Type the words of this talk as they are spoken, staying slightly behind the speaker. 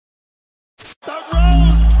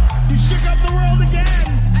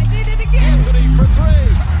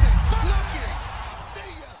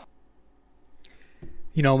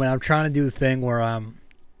Man, I'm trying to do the thing where I'm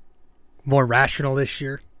more rational this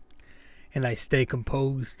year and I stay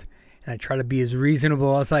composed and I try to be as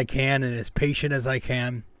reasonable as I can and as patient as I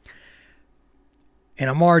can. And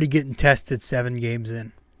I'm already getting tested 7 games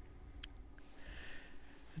in.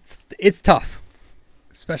 It's tough,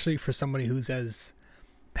 especially for somebody who's as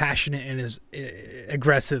passionate and as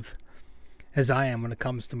aggressive as I am when it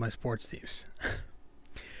comes to my sports teams.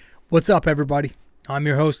 What's up, everybody? I'm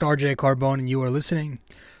your host, RJ Carbone, and you are listening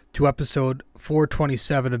to episode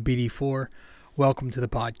 427 of BD4. Welcome to the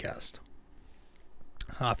podcast.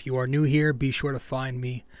 If you are new here, be sure to find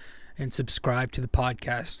me and subscribe to the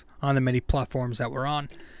podcast on the many platforms that we're on.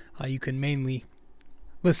 You can mainly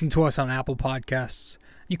listen to us on Apple Podcasts.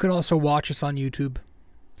 You can also watch us on YouTube.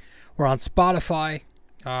 We're on Spotify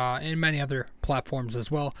and many other platforms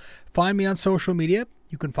as well. Find me on social media.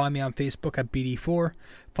 You can find me on Facebook at BD4.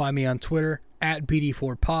 Find me on Twitter at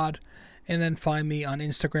BD4Pod. And then find me on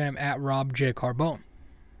Instagram at RobJCarbone.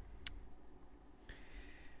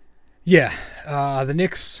 Yeah, the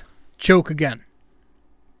Knicks choke again.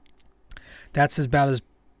 That's about as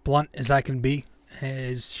blunt as I can be,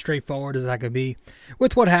 as straightforward as I can be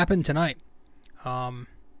with what happened tonight.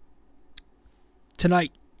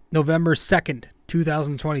 Tonight, November 2nd,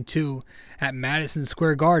 2022, at Madison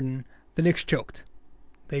Square Garden, the Knicks choked.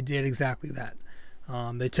 They did exactly that.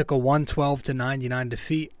 They took a 112-99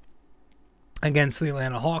 defeat against the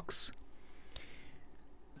Atlanta Hawks.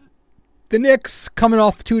 The Knicks, coming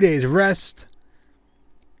off 2 days rest,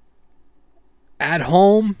 at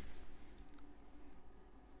home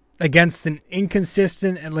against an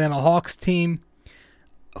inconsistent Atlanta Hawks team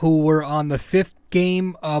who were on the 5th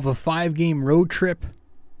game of a 5-game road trip.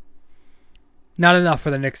 Not enough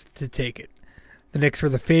for the Knicks to take it. The Knicks were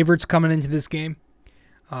the favorites coming into this game.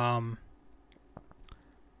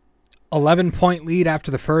 11-point lead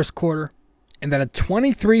after the first quarter, and then a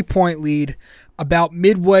 23-point lead about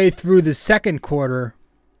midway through the second quarter.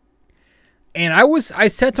 And I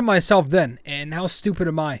said to myself then, and how stupid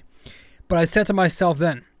am I? But I said to myself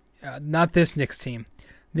then, not this Knicks team.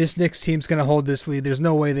 This Knicks team's going to hold this lead. There's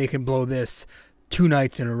no way they can blow this 2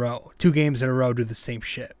 nights in a row. 2 games in a row do the same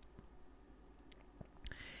shit.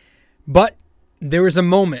 But there was a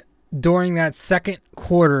moment during that second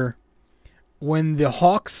quarter when the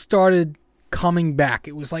Hawks started coming back.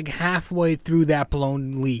 It was like halfway through that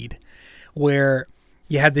blown lead where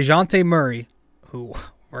you had DeJounte Murray, who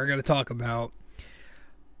we're going to talk about,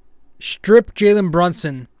 strip Jalen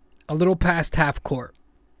Brunson a little past half court.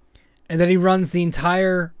 And then he runs the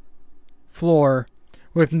entire floor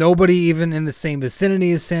with nobody even in the same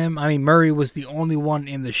vicinity as him. I mean, Murray was the only one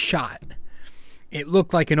in the shot. It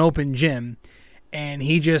looked like an open gym. And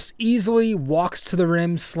he just easily walks to the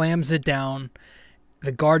rim, slams it down.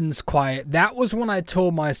 The Garden's quiet. That was when I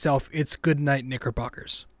told myself, it's good night,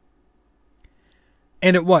 Knickerbockers.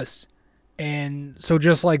 And it was. And so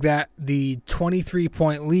just like that, the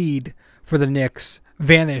 23-point lead for the Knicks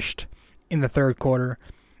vanished in the third quarter.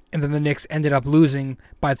 And then the Knicks ended up losing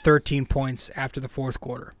by 13 points after the fourth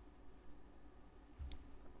quarter.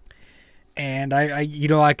 And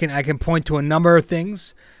I can point to a number of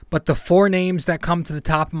things, but the 4 names that come to the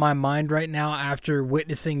top of my mind right now after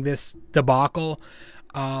witnessing this debacle,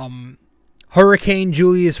 Hurricane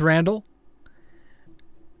Julius Randle,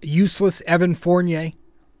 useless Evan Fournier,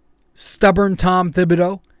 stubborn Tom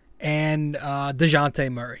Thibodeau, and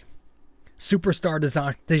DeJounte Murray. Superstar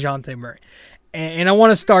DeJounte Murray. And I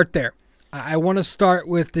want to start there. I want to start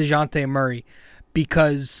with DeJounte Murray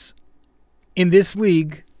because in this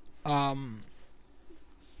league,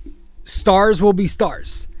 stars will be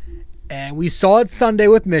stars. And we saw it Sunday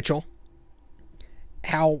with Mitchell,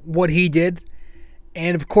 what he did.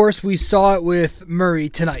 And, of course, we saw it with Murray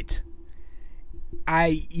tonight.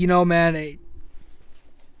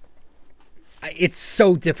 It's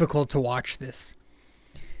so difficult to watch this.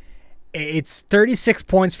 It's 36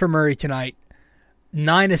 points for Murray tonight,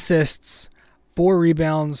 9 assists, 4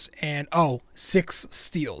 rebounds, and, 6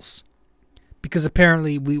 steals. Because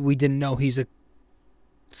apparently we didn't know he's a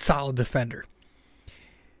solid defender.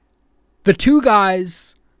 The 2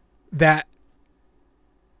 guys that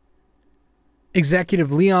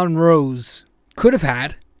executive Leon Rose could have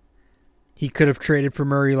had, he could have traded for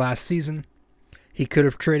Murray last season. He could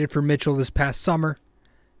have traded for Mitchell this past summer.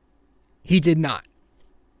 He did not.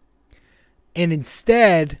 And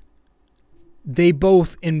instead, they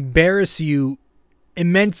both embarrass you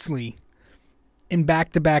immensely in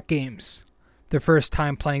back-to-back games. The first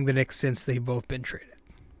time playing the Knicks since they've both been traded.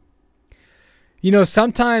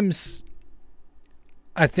 Sometimes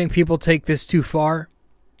I think people take this too far.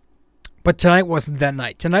 But tonight wasn't that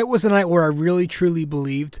night. Tonight was a night where I really, truly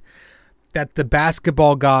believed that the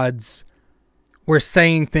basketball gods were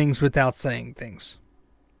saying things without saying things.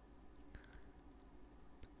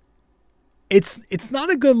 It's not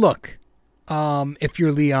a good look. If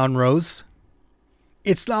you're Leon Rose,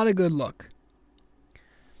 it's not a good look.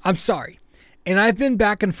 I'm sorry. And I've been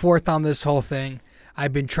back and forth on this whole thing.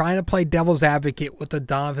 I've been trying to play devil's advocate with the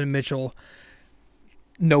Donovan Mitchell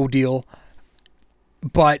no deal,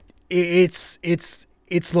 but it's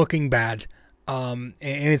looking bad. And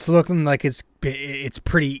it's looking like it's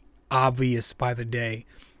pretty obvious by the day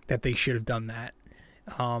that they should have done that.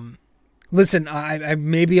 Listen, I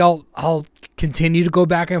maybe I'll continue to go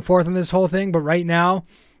back and forth on this whole thing, but right now,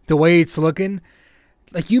 the way it's looking,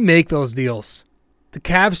 like, you make those deals. The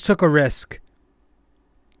Cavs took a risk,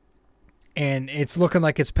 and it's looking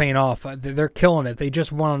like it's paying off. They're killing it. They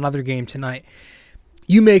just won another game tonight.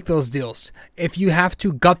 You make those deals. If you have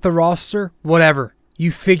to gut the roster, whatever.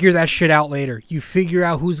 You figure that shit out later. You figure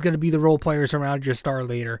out who's going to be the role players around your star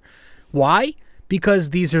later. Why?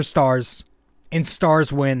 Because these are stars, and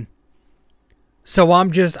stars win. So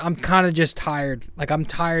I'm kind of just tired. Like, I'm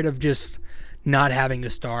tired of just not having a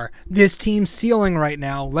star. This team's ceiling right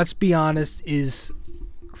now, let's be honest, is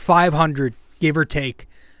 500, give or take.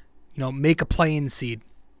 Make a play-in seed.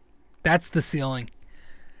 That's the ceiling.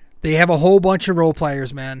 They have a whole bunch of role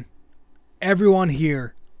players, man. Everyone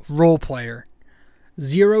here, role player.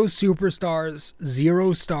 0 superstars,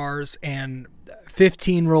 0 stars, and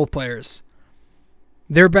 15 role players.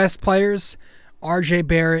 Their best players, RJ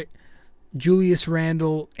Barrett, Julius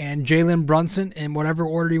Randle, and Jalen Brunson, in whatever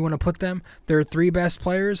order you want to put them. Their 3 best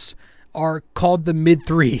players are called the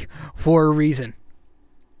mid-3 for a reason.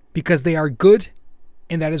 Because they are good,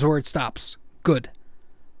 and that is where it stops. Good.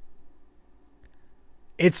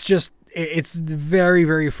 It's very,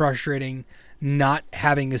 very frustrating not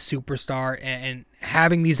having a superstar and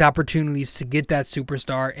having these opportunities to get that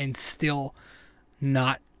superstar and still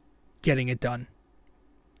not getting it done.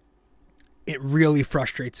 It really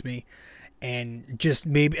frustrates me. And just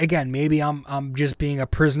maybe I'm just being a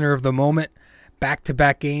prisoner of the moment.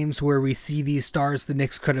 Back-to-back games where we see these stars the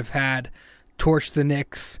Knicks could have had torch the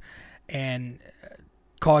Knicks and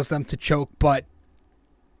cause them to choke. But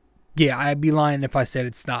yeah, I'd be lying if I said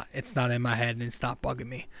it's not in my head and it's not bugging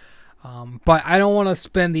me. But I don't want to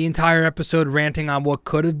spend the entire episode ranting on what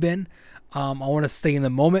could have been. I want to stay in the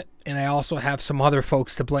moment, and I also have some other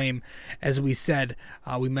folks to blame. As we said,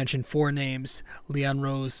 we mentioned 4 names, Leon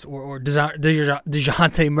Rose or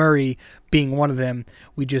DeJounte Murray being one of them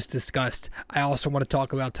we just discussed. I also want to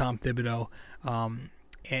talk about Tom Thibodeau,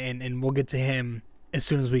 and we'll get to him as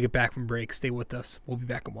soon as we get back from break. Stay with us. We'll be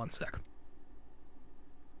back in 1 sec.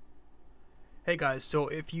 Hey guys, so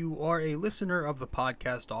if you are a listener of the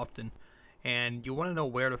podcast often and you want to know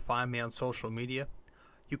where to find me on social media,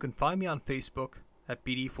 you can find me on Facebook at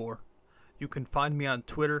BD4. You can find me on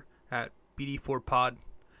Twitter at BD4Pod.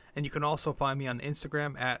 And you can also find me on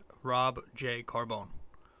Instagram at Rob J. Carbone.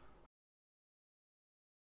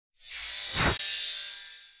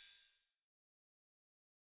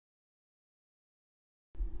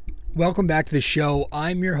 Welcome back to the show.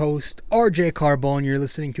 I'm your host, RJ Carbone. You're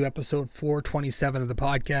listening to episode 427 of the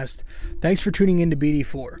podcast. Thanks for tuning in to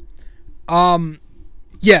BD4.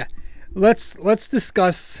 Yeah. Let's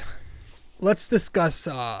discuss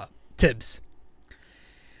Tibbs.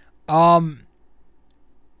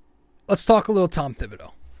 Let's talk a little Tom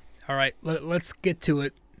Thibodeau. All right, let's get to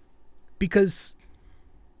it, because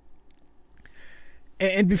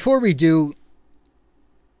and before we do,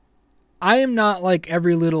 I am not like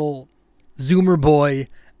every little Zoomer boy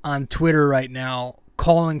on Twitter right now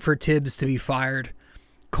calling for Tibbs to be fired,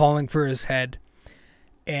 calling for his head.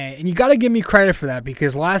 And you got to give me credit for that,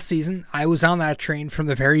 because last season I was on that train from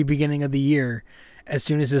the very beginning of the year as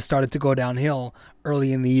soon as it started to go downhill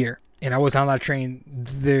early in the year. And I was on that train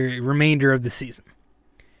the remainder of the season.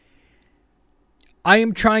 I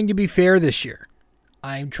am trying to be fair this year.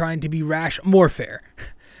 I am trying to be more fair.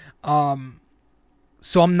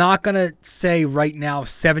 So I'm not going to say right now,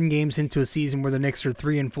 7 games into a season where the Knicks are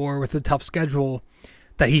 3-4 with a tough schedule,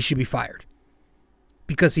 that he should be fired.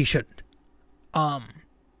 Because he shouldn't.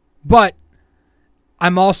 But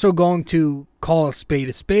I'm also going to call a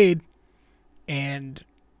spade and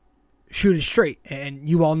shoot it straight. And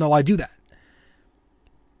you all know I do that.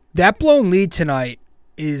 That blown lead tonight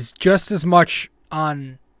is just as much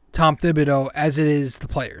on Tom Thibodeau as it is the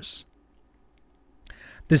players.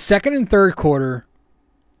 The second and third quarter,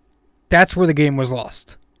 that's where the game was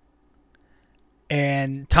lost.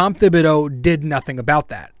 And Tom Thibodeau did nothing about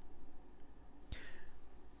that.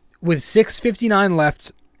 With 6:59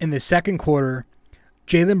 left in the second quarter,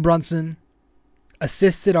 Jalen Brunson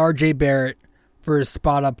assisted RJ Barrett for his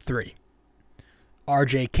spot up 3.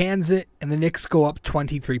 RJ cans it, and the Knicks go up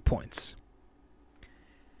 23 points.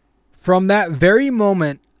 From that very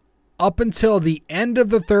moment up until the end of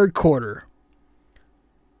the third quarter,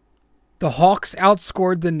 the Hawks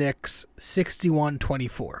outscored the Knicks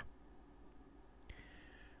 61-24.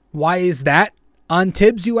 Why is that on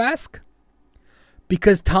Tibbs, you ask?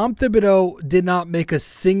 Because Tom Thibodeau did not make a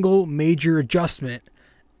single major adjustment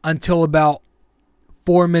until about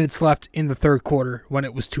 4 minutes left in the third quarter when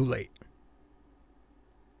it was too late.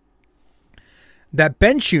 That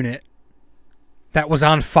bench unit that was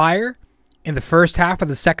on fire in the first half of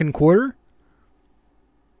the second quarter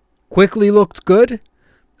quickly looked good.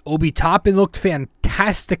 Obi Toppin looked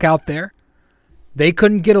fantastic out there. They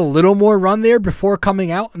couldn't get a little more run there before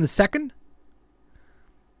coming out in the second.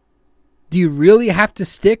 Do you really have to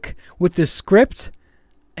stick with the script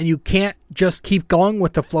and you can't just keep going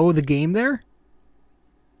with the flow of the game there?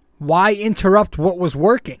 Why interrupt what was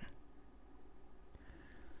working?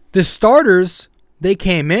 The starters, they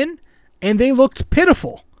came in and they looked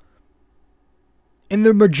pitiful. And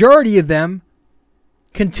the majority of them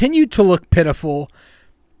continued to look pitiful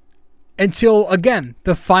until, again,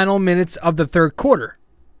 the final minutes of the third quarter,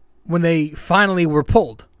 when they finally were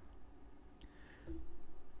pulled.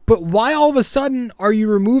 But why all of a sudden are you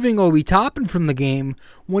removing Obi Toppin from the game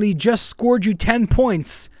when he just scored you 10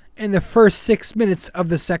 points in the first 6 minutes of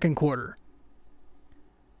the second quarter?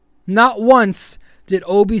 Not once did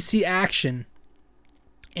Obi see action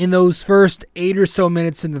in those first 8 or so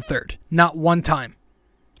minutes in the third. Not one time.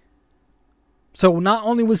 So not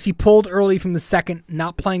only was he pulled early from the second,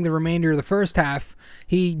 not playing the remainder of the first half,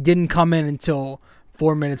 he didn't come in until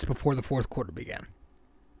 4 minutes before the fourth quarter began.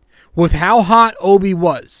 With how hot Obi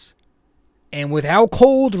was, and with how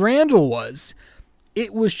cold Randall was,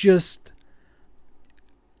 it was just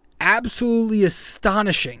absolutely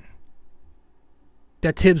astonishing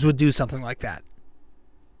that Tibbs would do something like that.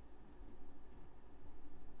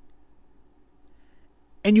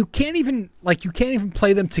 And you can't even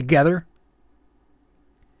play them together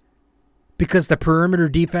because the perimeter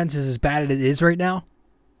defense is as bad as it is right now.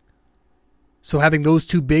 So having those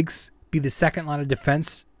two bigs be the second line of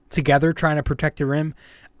defense together trying to protect the rim,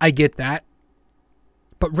 I get that.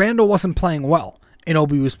 But Randall wasn't playing well, and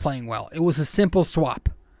Obi was playing well. It was a simple swap.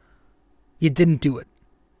 You didn't do it.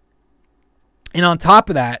 And on top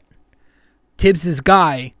of that, Tibbs'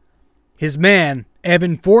 guy, his man,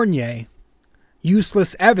 Evan Fournier,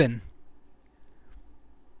 useless Evan,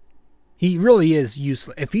 he really is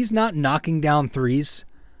useless. If he's not knocking down threes,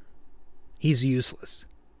 he's useless.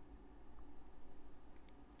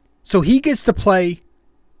 So he gets to play,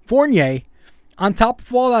 Fournier, on top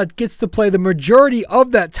of all that, gets to play the majority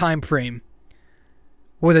of that time frame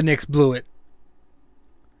where the Knicks blew it.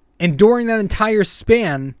 And during that entire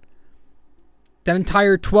span, that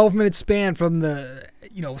entire 12-minute span from the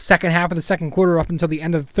second half of the second quarter up until the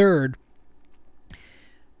end of the third,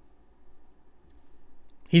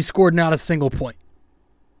 he scored not a single point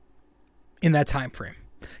in that time frame.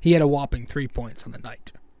 He had a whopping 3 points on the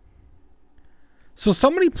night. So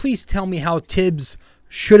somebody please tell me how Tibbs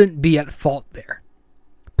shouldn't be at fault there.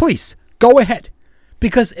 Please, go ahead.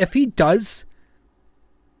 Because if he does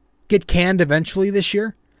get canned eventually this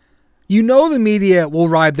year, you know the media will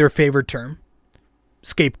ride their favorite term,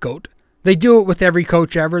 scapegoat. They do it with every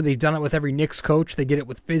coach ever. They've done it with every Knicks coach. They did it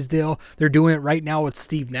with Fizdale. They're doing it right now with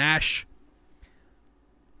Steve Nash.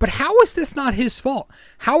 But how is this not his fault?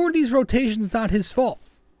 How are these rotations not his fault?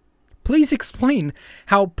 Please explain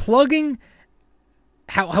how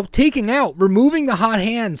taking out, removing the hot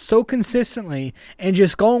hands so consistently and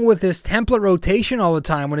just going with this template rotation all the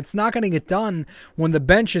time when it's not going to get done, when the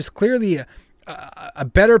bench is clearly a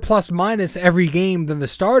better plus minus every game than the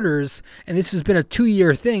starters, and this has been a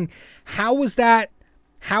 2-year thing. How is that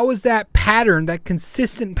pattern, that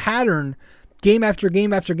consistent pattern, game after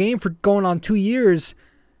game after game for going on 2 years,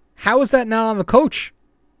 how is that not on the coach?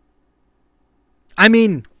 I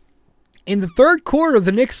mean, in the third quarter,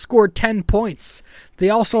 the Knicks scored 10 points.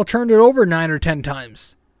 They also turned it over 9 or 10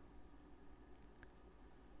 times.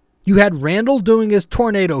 You had Randall doing his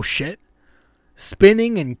tornado shit,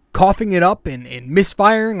 spinning and coughing it up and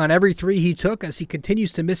misfiring on every three he took as he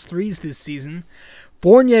continues to miss threes this season.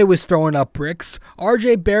 Fournier was throwing up bricks.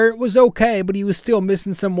 RJ Barrett was okay, but he was still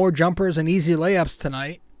missing some more jumpers and easy layups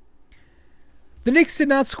tonight. The Knicks did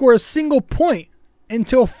not score a single point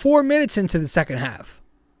until 4 minutes into the second half.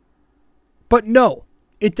 But no,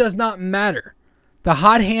 it does not matter. The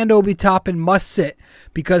hot hand Obi Toppin must sit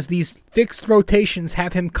because these fixed rotations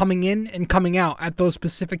have him coming in and coming out at those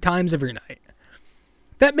specific times every night.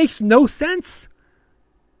 That makes no sense.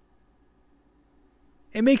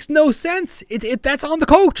 It makes no sense. That's on the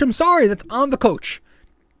coach. I'm sorry. That's on the coach.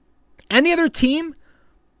 Any other team,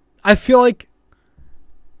 I feel like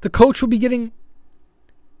the coach will be getting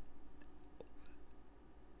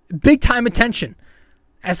big time attention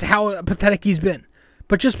as to how pathetic he's been.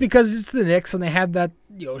 But just because it's the Knicks and they have that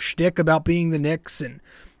shtick about being the Knicks, and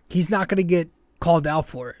he's not going to get called out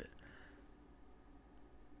for it.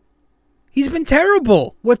 He's been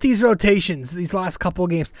terrible with these rotations these last couple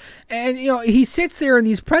of games. And, he sits there in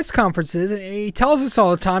these press conferences and he tells us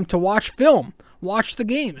all the time to watch film, watch the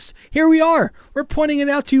games. Here we are. We're pointing it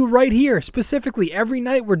out to you right here, specifically. Every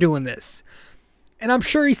night we're doing this. And I'm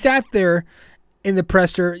sure he sat there in the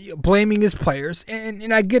presser blaming his players.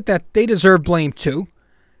 And I get that they deserve blame too.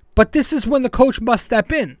 But this is when the coach must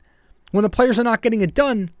step in. When the players are not getting it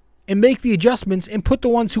done and make the adjustments and put the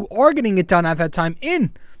ones who are getting it done at that time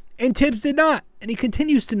in. And Tibbs did not, and he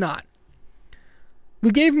continues to not.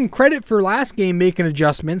 We gave him credit for last game making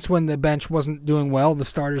adjustments when the bench wasn't doing well. The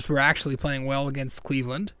starters were actually playing well against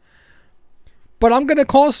Cleveland. But I'm going to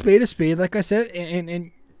call a spade, like I said,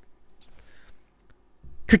 and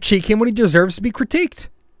critique him when he deserves to be critiqued.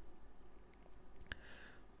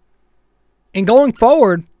 And going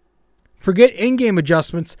forward, forget in-game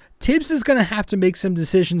adjustments, Tibbs is going to have to make some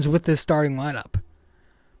decisions with this starting lineup.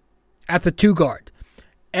 At the 2 guard.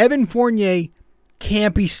 Evan Fournier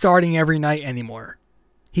can't be starting every night anymore.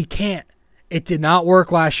 He can't. It did not work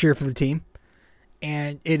last year for the team,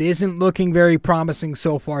 and it isn't looking very promising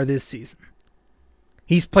so far this season.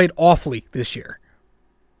 He's played awfully this year.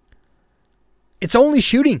 It's only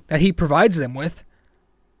shooting that he provides them with,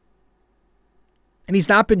 and he's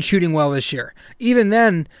not been shooting well this year. Even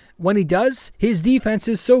then, when he does, his defense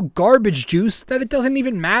is so garbage juice that it doesn't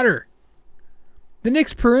even matter. The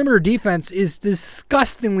Knicks' perimeter defense is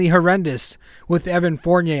disgustingly horrendous with Evan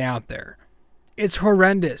Fournier out there. It's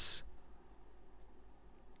horrendous.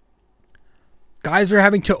 Guys are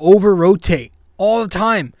having to over-rotate all the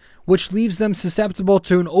time, which leaves them susceptible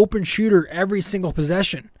to an open shooter every single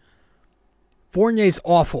possession. Fournier's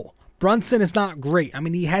awful. Brunson is not great. I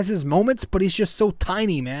mean, he has his moments, but he's just so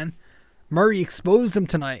tiny, man. Murray exposed him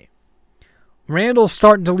tonight. Randall's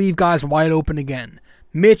starting to leave guys wide open again.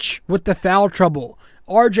 Mitch with the foul trouble.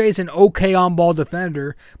 RJ's an okay on-ball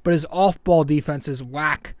defender, but his off-ball defense is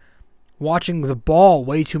whack. Watching the ball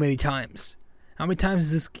way too many times. How many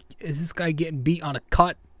times is this guy getting beat on a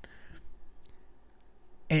cut?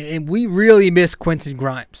 And we really miss Quentin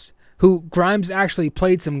Grimes, who Grimes actually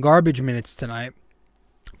played some garbage minutes tonight.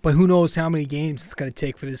 But who knows how many games it's going to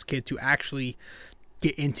take for this kid to actually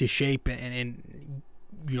get into shape and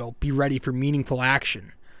be ready for meaningful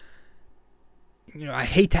action. I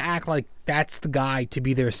hate to act like that's the guy to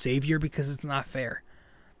be their savior because it's not fair.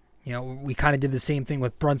 We kind of did the same thing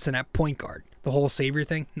with Brunson at point guard. The whole savior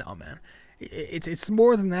thing. No, man. It's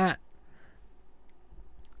more than that.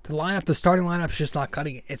 The starting lineup's just not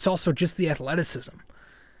cutting it. It's also just the athleticism.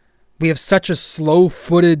 We have such a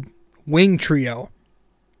slow-footed wing trio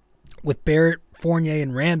with Barrett, Fournier,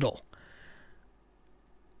 and Randall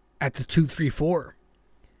at the 2-3-4,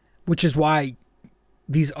 which is why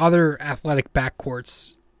these other athletic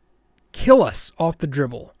backcourts kill us off the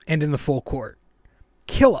dribble and in the full court.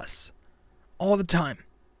 Kill us all the time.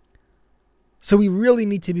 So we really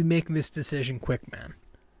need to be making this decision quick, man.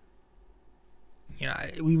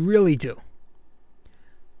 We really do.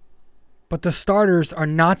 But the starters are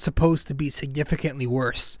not supposed to be significantly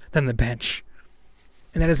worse than the bench.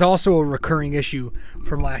 And that is also a recurring issue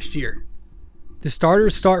from last year. The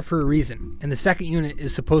starters start for a reason, and the second unit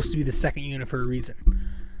is supposed to be the second unit for a reason.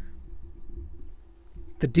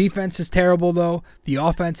 The defense is terrible, though. The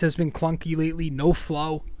offense has been clunky lately, no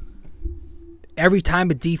flow. Every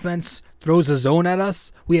time a defense throws a zone at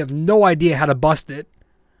us, we have no idea how to bust it.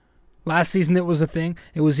 Last season it was a thing.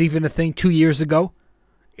 It was even a thing 2 years ago.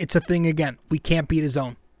 It's a thing again. We can't beat a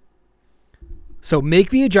zone. So make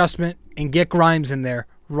the adjustment and get Grimes in there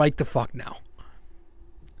right the fuck now.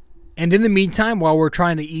 And in the meantime, while we're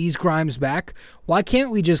trying to ease Grimes back, why can't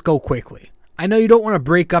we just go quickly? I know you don't want to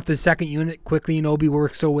break up the second unit quickly. Obi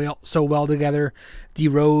works so well together, D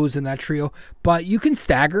Rose and that trio, but you can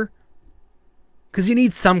stagger because you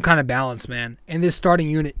need some kind of balance, man. And this starting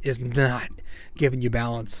unit is not giving you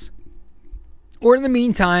balance. Or in the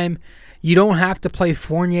meantime, you don't have to play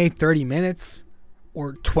Fournier 30 minutes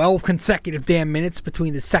or 12 consecutive damn minutes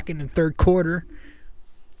between the second and third quarter.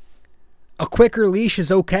 A quicker leash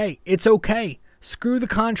is okay. It's okay. Screw the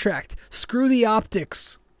contract. Screw the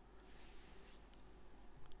optics.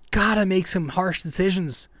 Gotta make some harsh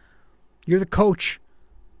decisions. You're the coach.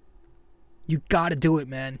 You gotta do it,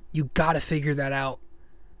 man. You gotta figure that out.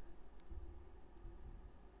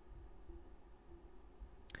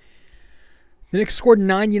 The Knicks scored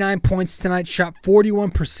 99 points tonight, shot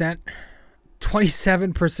 41%,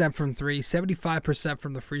 27% from three, 75%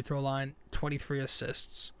 from the free throw line, 23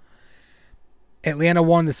 assists. Atlanta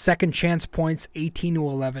won the second chance points,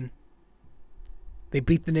 18-11. They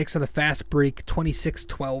beat the Knicks on the fast break,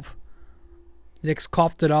 26-12. The Knicks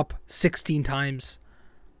coughed it up 16 times.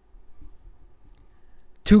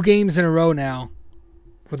 2 games in a row now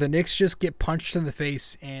where the Knicks just get punched in the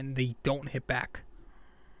face and they don't hit back.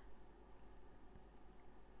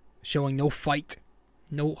 Showing no fight,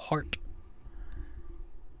 no heart.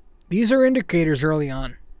 These are indicators early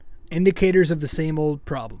on. Indicators of the same old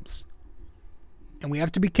problems. And we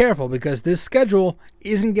have to be careful because this schedule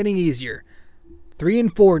isn't getting easier.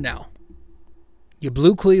 3-4 now. You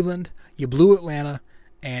blew Cleveland, you blew Atlanta,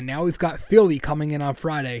 and now we've got Philly coming in on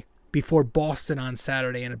Friday before Boston on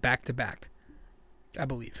Saturday in a back-to-back, I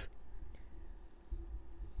believe.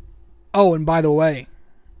 Oh, and by the way,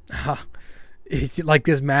 it's like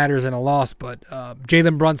this matters in a loss, but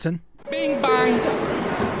Jalen Brunson Bing bang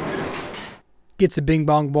gets a bing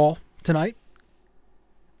bong ball tonight.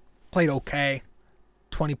 Played okay.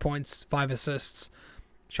 20 points, 5 assists.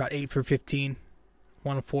 Shot 8 for 15.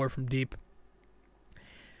 1 of 4 from deep.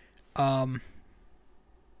 On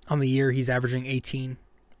the year, he's averaging 18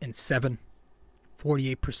 and 7.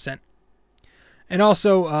 48%. And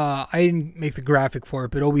also, I didn't make the graphic for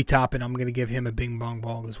it, but Obi Toppin, I'm going to give him a bing bong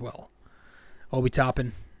ball as well. Obi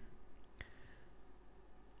Toppin,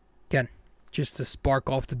 again, just a spark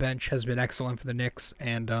off the bench, has been excellent for the Knicks,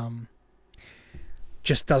 and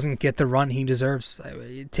just doesn't get the run he deserves.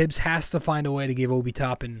 Tibbs has to find a way to give Obi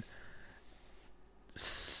Toppin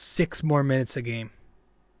 6 more minutes a game.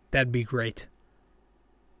 That'd be great.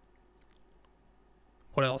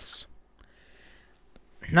 What else?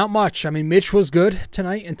 Not much. I mean, Mitch was good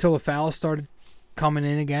tonight until the fouls started coming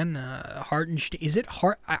in again. Hartenstein. Is it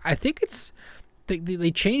Hart? I think it's...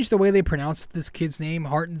 They changed the way they pronounce this kid's name.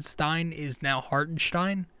 Hartenstein is now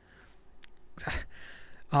Hartenstein.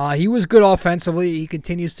 He was good offensively. He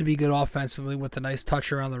continues to be good offensively with the nice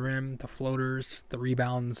touch around the rim, the floaters, the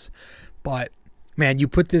rebounds. But, man, you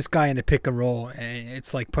put this guy in a pick and roll, and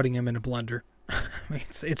it's like putting him in a blender. I mean,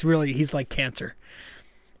 it's really, he's like cancer.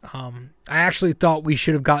 I actually thought we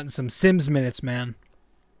should have gotten some Sims minutes, man.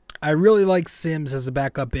 I really like Sims as a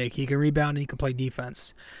backup big. He can rebound and he can play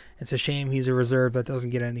defense. It's a shame he's a reserve that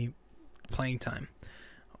doesn't get any playing time.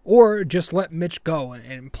 Or just let Mitch go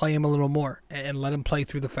and play him a little more and let him play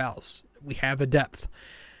through the fouls. We have the depth.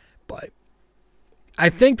 But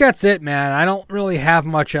I think that's it, man. I don't really have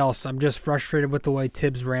much else. I'm just frustrated with the way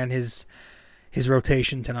Tibbs ran his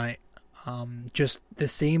rotation tonight. Just the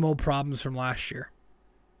same old problems from last year.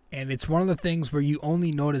 And it's one of the things where you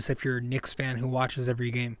only notice if you're a Knicks fan who watches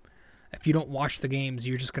every game. If you don't watch the games,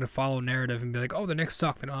 you're just going to follow narrative and be like, oh, the Knicks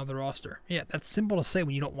suck. They don't have the roster. Yeah, that's simple to say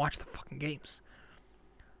when you don't watch the fucking games.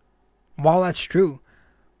 While that's true,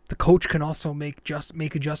 the coach can also make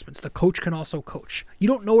adjustments. The coach can also coach. You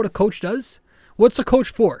don't know what a coach does? What's a coach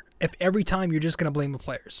for if every time you're just going to blame the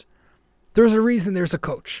players? There's a reason there's a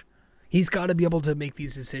coach. He's got to be able to make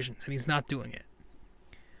these decisions, and he's not doing it.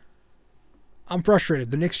 I'm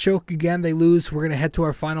frustrated. The Knicks choke again. They lose. We're going to head to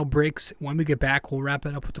our final breaks. When we get back, we'll wrap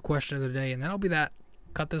it up with the question of the day, and that'll be that.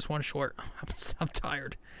 Cut this one short. I'm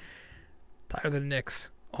tired. Tired of the Knicks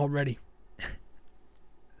already.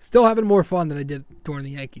 Still having more fun than I did during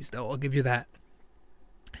the Yankees, though. I'll give you that.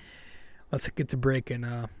 Let's get to break,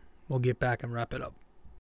 and we'll get back and wrap it up.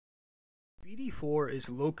 BD4 is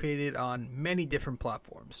located on many different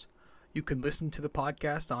platforms. You can listen to the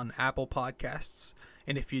podcast on Apple Podcasts,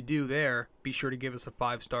 and if you do there, be sure to give us a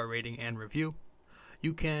 5-star rating and review.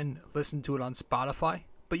 You can listen to it on Spotify,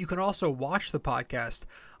 but you can also watch the podcast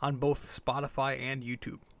on both Spotify and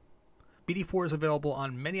YouTube. BD4 is available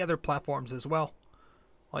on many other platforms as well.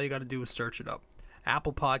 All you got to do is search it up.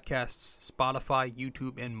 Apple Podcasts, Spotify,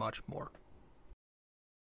 YouTube, and much more.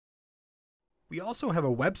 We also have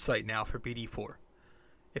a website now for BD4.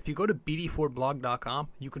 If you go to bd4blog.com,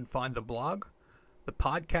 you can find the blog, the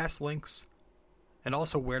podcast links, and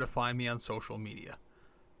also where to find me on social media.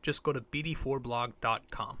 Just go to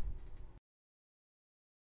bd4blog.com.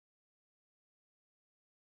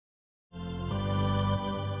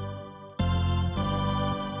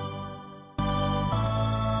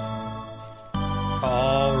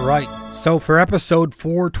 All right, so for episode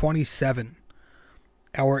 427,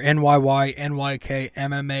 our NYY NYK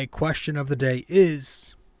MMA question of the day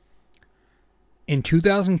is: in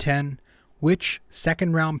 2010, which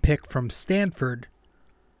second-round pick from Stanford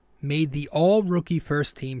made the all-rookie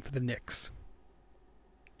first team for the Knicks?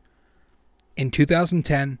 In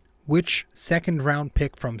 2010, which second-round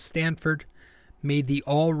pick from Stanford made the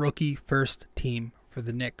all-rookie first team for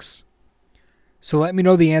the Knicks. So let me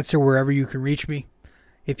know the answer wherever you can reach me.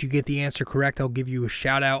 If you get the answer correct, I'll give you a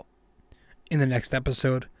shout-out in the next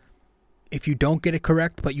episode. If you don't get it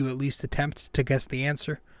correct, but you at least attempt to guess the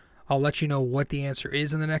answer, I'll let you know what the answer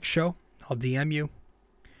is in the next show. I'll DM you.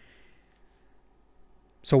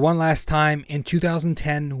 So one last time, in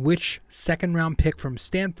 2010, which second-round pick from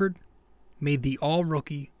Stanford made the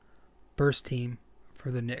all-rookie first team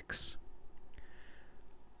for the Knicks?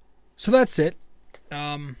 So that's it.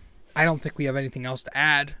 I don't think we have anything else to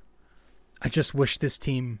add. I just wish this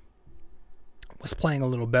team was playing a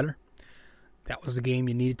little better. That was the game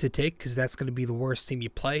you needed to take, because that's going to be the worst team you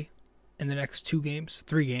play in the next 3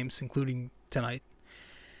 games, including tonight.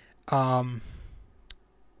 I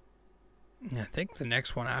think the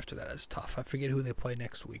next one after that is tough. I forget who they play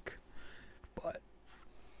next week. But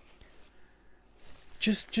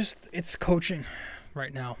just it's coaching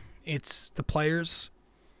right now. It's the players,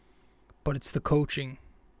 but it's the coaching.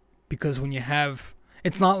 Because when you have...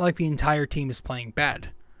 It's not like the entire team is playing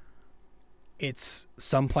bad. It's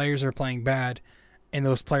some players are playing bad, and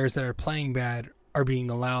those players that are playing bad are being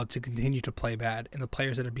allowed to continue to play bad. And the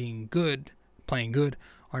players that are playing good,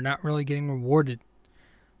 are not really getting rewarded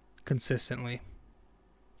consistently.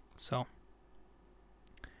 So,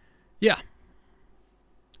 yeah.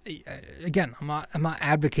 Again, I'm not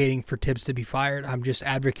advocating for Tibbs to be fired. I'm just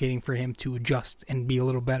advocating for him to adjust and be a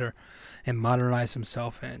little better and modernize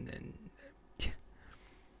himself and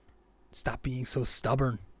stop being so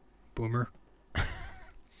stubborn, Boomer.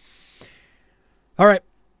 All right.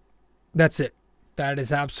 That's it. That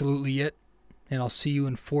is absolutely it. And I'll see you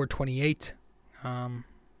in 428.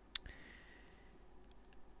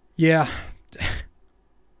 Yeah.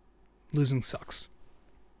 Losing sucks.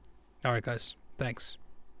 All right, guys. Thanks.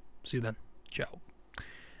 See you then. Ciao.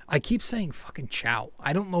 I keep saying fucking ciao.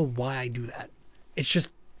 I don't know why I do that. It's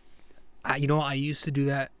just, I used to do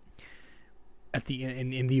that at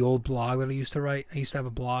in the old blog that I used to write. I used to have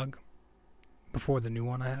a blog before the new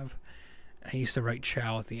one I have. I used to write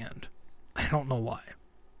ciao at the end. I don't know why.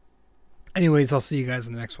 Anyways, I'll see you guys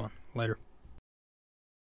in the next one. Later.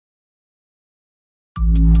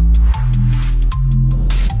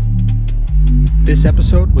 This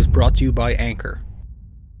episode was brought to you by Anchor.